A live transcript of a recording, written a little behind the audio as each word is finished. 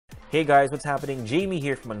Hey guys, what's happening? Jamie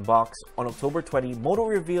here from Unbox. On October 20, Moto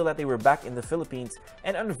revealed that they were back in the Philippines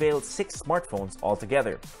and unveiled 6 smartphones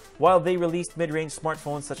altogether. While they released mid-range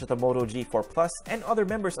smartphones such as the Moto G4 Plus and other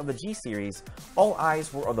members of the G series, all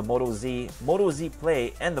eyes were on the Moto Z, Moto Z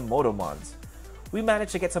Play, and the Moto Mods. We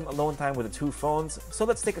managed to get some alone time with the 2 phones, so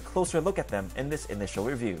let's take a closer look at them in this initial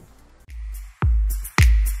review.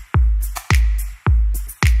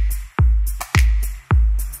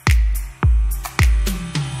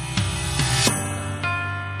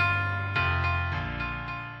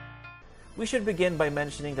 We should begin by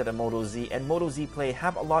mentioning that the Moto Z and Moto Z Play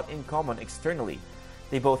have a lot in common externally.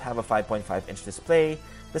 They both have a 5.5-inch display,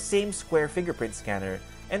 the same square fingerprint scanner,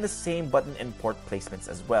 and the same button and port placements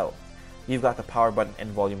as well. You've got the power button and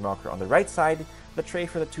volume rocker on the right side, the tray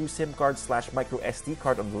for the 2 SIM cards / micro SD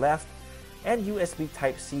card on the left, and USB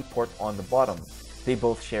Type-C port on the bottom. They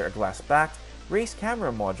both share a glass-backed, raised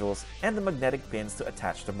camera modules, and the magnetic pins to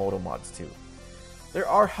attach the Moto Mods to. There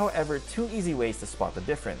are, however, 2 easy ways to spot the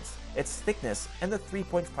difference: its thickness and the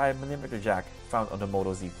 3.5mm jack found on the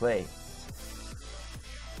Moto Z Play.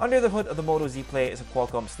 Under the hood of the Moto Z Play is a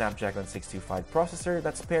Qualcomm Snapdragon 625 processor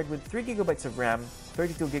that's paired with 3GB of RAM,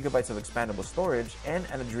 32GB of expandable storage, and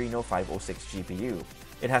an Adreno 506 GPU.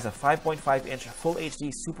 It has a 5.5-inch Full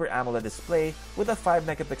HD Super AMOLED display with a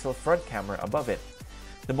 5MP front camera above it.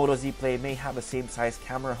 The Moto Z Play may have the same size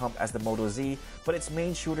camera hump as the Moto Z, but its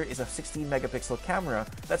main shooter is a 16MP camera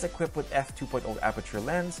that's equipped with f2.0 aperture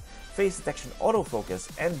lens, face detection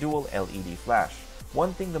autofocus, and dual LED flash.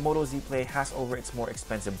 One thing the Moto Z Play has over its more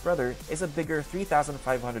expensive brother is a bigger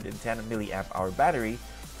 3510mAh battery,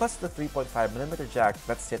 plus the 3.5mm jack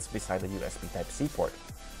that sits beside the USB Type-C port.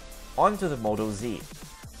 On to the Moto Z.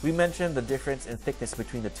 We mentioned the difference in thickness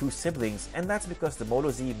between the 2 siblings, and that's because the Moto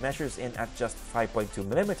Z measures in at just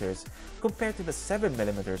 5.2mm compared to the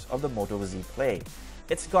 7mm of the Moto Z Play.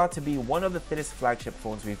 It's got to be one of the thinnest flagship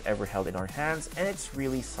phones we've ever held in our hands, and it's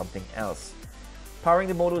really something else. Powering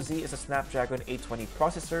the Moto Z is a Snapdragon 820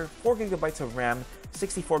 processor, 4GB of RAM,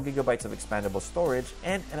 64GB of expandable storage,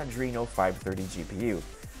 and an Adreno 530 GPU.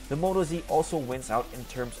 The Moto Z also wins out in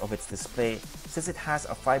terms of its display, since it has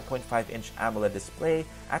a 5.5-inch AMOLED display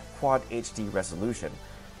at Quad HD resolution,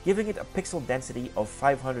 giving it a pixel density of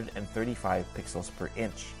 535 pixels per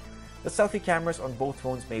inch. The selfie cameras on both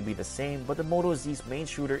phones may be the same, but the Moto Z's main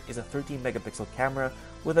shooter is a 13MP camera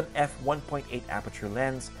with an f1.8 aperture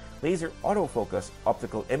lens, laser autofocus,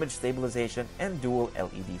 optical image stabilization, and dual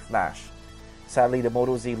LED flash. Sadly, the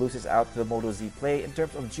Moto Z loses out to the Moto Z Play in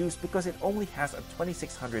terms of juice because it only has a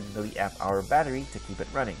 2600mAh battery to keep it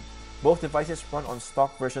running. Both devices run on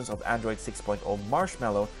stock versions of Android 6.0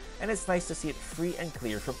 Marshmallow, and it's nice to see it free and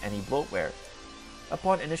clear from any bloatware.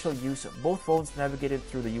 Upon initial use, both phones navigated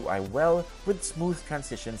through the UI well with smooth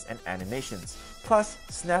transitions and animations, plus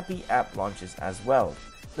snappy app launches as well.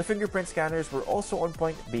 The fingerprint scanners were also on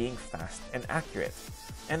point, being fast and accurate.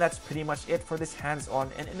 And that's pretty much it for this hands-on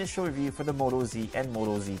and initial review for the Moto Z and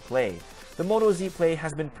Moto Z Play. The Moto Z Play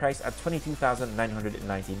has been priced at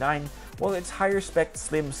 $22,999, while its higher spec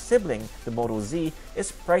slim sibling, the Moto Z,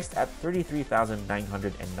 is priced at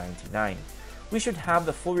 $33,999. We should have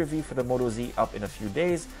the full review for the Moto Z up in a few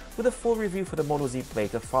days, with a full review for the Moto Z Play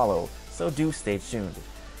to follow, so do stay tuned.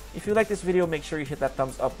 If you like this video, make sure you hit that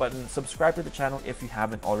thumbs up button, subscribe to the channel if you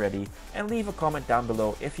haven't already, and leave a comment down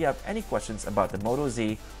below if you have any questions about the Moto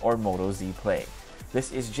Z or Moto Z Play.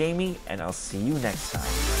 This is Jamie, and I'll see you next time.